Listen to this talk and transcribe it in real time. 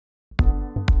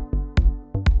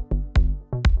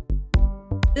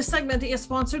This segment is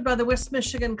sponsored by the West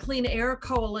Michigan Clean Air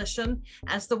Coalition.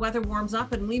 As the weather warms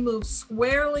up and we move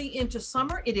squarely into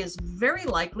summer, it is very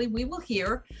likely we will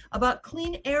hear about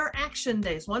Clean Air Action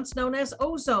Days, once known as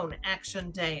Ozone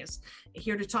Action Days.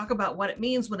 Here to talk about what it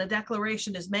means when a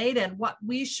declaration is made and what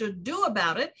we should do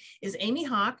about it is Amy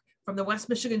Hawk from the West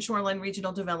Michigan Shoreline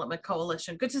Regional Development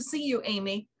Coalition. Good to see you,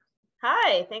 Amy.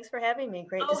 Hi, thanks for having me.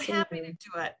 Great to see Happy you. to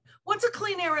do it. What's a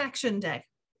Clean Air Action Day?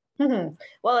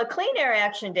 Well, a Clean Air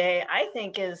Action Day, I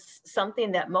think, is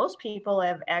something that most people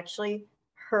have actually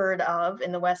heard of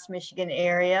in the West Michigan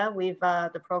area.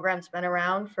 The program's been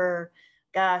around for,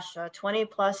 20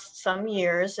 plus some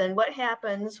years. And what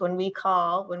happens when we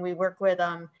work with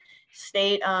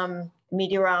state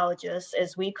meteorologists,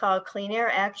 is we call Clean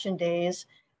Air Action Days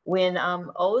when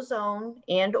ozone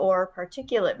and or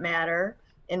particulate matter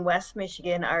in West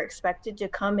Michigan are expected to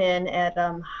come in at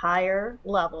higher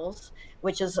levels,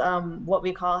 which is what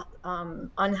we call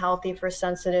unhealthy for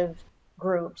sensitive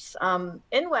groups.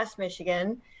 In West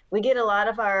Michigan, we get a lot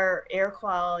of our air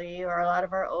quality or a lot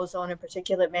of our ozone and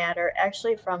particulate matter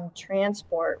actually from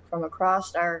transport from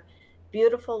across our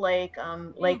beautiful lake,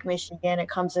 Lake Michigan. It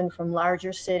comes in from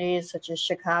larger cities such as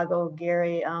Chicago,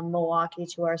 Gary, Milwaukee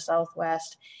to our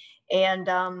southwest. And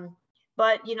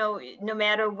but, no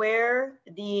matter where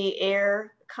the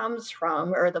air comes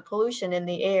from or the pollution in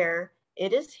the air,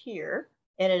 it is here,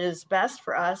 and it is best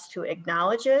for us to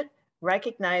acknowledge it,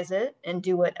 recognize it, and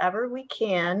do whatever we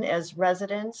can as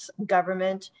residents,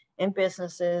 government, and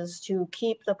businesses to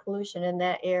keep the pollution in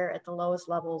that air at the lowest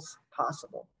levels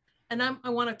possible. And I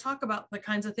want to talk about the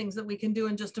kinds of things that we can do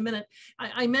in just a minute.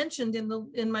 I mentioned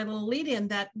in my little lead-in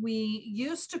that we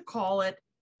used to call it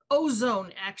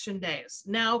Ozone Action Days,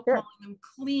 now Sure. calling them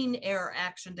Clean Air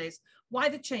Action Days. Why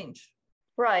the change?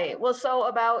 Right. Well, so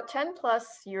about 10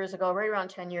 plus years ago, right around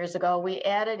 10 years ago, we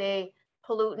added a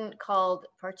pollutant called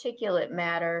particulate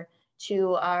matter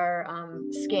to our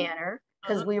scanner,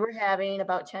 because we were having,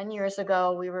 about 10 years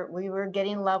ago, we were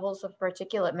getting levels of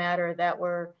particulate matter that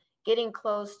were getting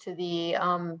close to the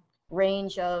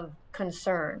range of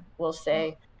concern, we'll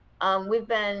say. We've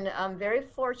been very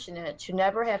fortunate to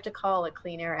never have to call a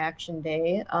Clean Air Action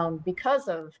Day because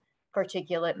of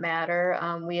particulate matter.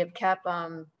 We have kept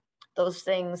those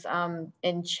things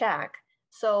in check.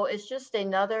 So it's just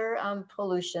another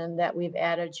pollution that we've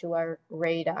added to our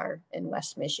radar in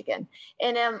West Michigan.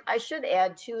 And I should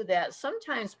add too that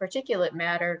sometimes particulate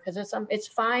matter, because it's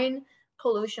fine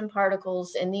pollution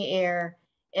particles in the air,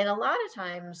 and a lot of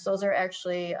times those are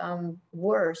actually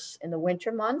worse in the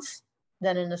winter months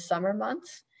than in the summer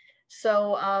months.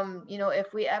 So,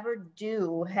 if we ever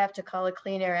do have to call a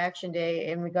Clean Air Action Day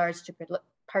in regards to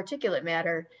particulate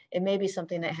matter, it may be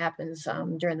something that happens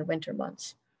during the winter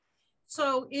months.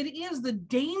 So it is the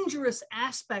dangerous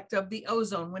aspect of the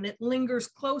ozone when it lingers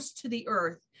close to the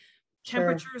earth. Sure.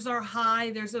 Temperatures are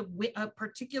high, there's a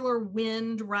particular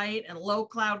wind, right, and low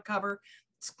cloud cover.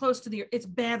 It's close to the earth. It's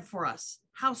bad for us.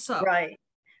 How so? Right.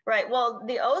 Well,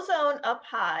 the ozone up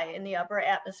high in the upper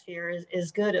atmosphere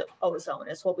is good ozone.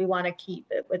 It's what we want to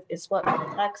keep. It's what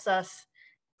protects us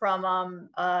from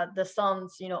the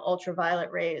sun's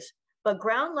ultraviolet rays. But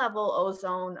ground level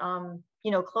ozone,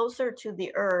 closer to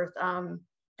the earth,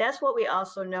 that's what we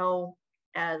also know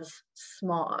as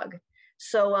smog.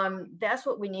 So that's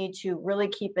what we need to really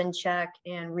keep in check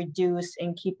and reduce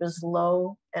and keep as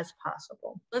low as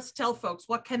possible. Let's tell folks,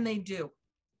 what can they do?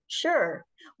 Sure.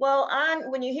 Well,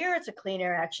 when you hear it's a Clean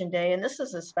Air Action Day, and this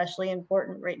is especially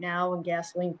important right now when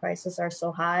gasoline prices are so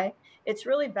high, it's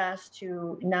really best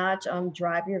to not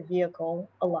drive your vehicle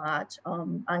a lot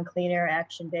on Clean Air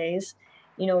Action Days.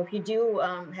 If you do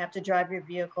have to drive your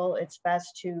vehicle, it's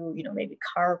best to, maybe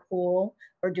carpool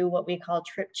or do what we call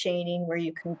trip chaining, where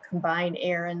you can combine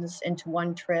errands into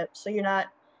one trip. So you're not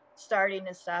starting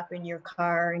and stopping your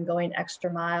car and going extra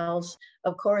miles.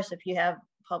 Of course, if you have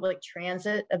public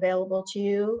transit available to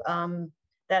you,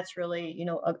 that's really,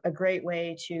 a great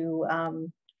way to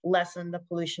lessen the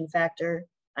pollution factor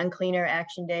on Clean Air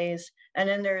Action Days. And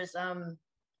then there's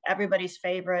everybody's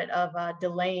favorite of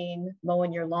delaying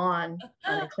mowing your lawn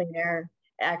on a Clean Air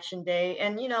Action Day.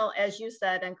 And, as you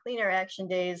said, on Clean Air Action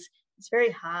Days, it's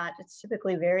very hot. It's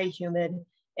typically very humid,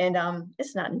 and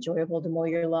it's not enjoyable to mow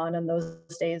your lawn on those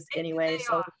days anyway.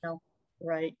 So,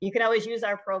 right. You can always use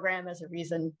our program as a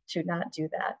reason to not do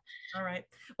that. All right.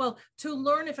 Well, to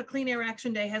learn if a Clean Air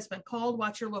Action Day has been called,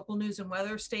 watch your local news and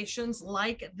weather stations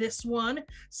like this one.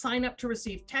 Sign up to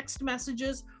receive text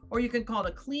messages, or you can call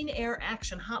the Clean Air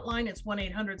Action Hotline. It's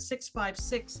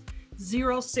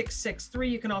 1-800-656-0663.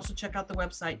 You can also check out the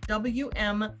website,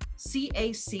 wmcac.org.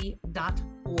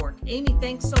 Amy,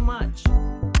 thanks so much.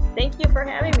 Thank you for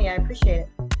having me. I appreciate it.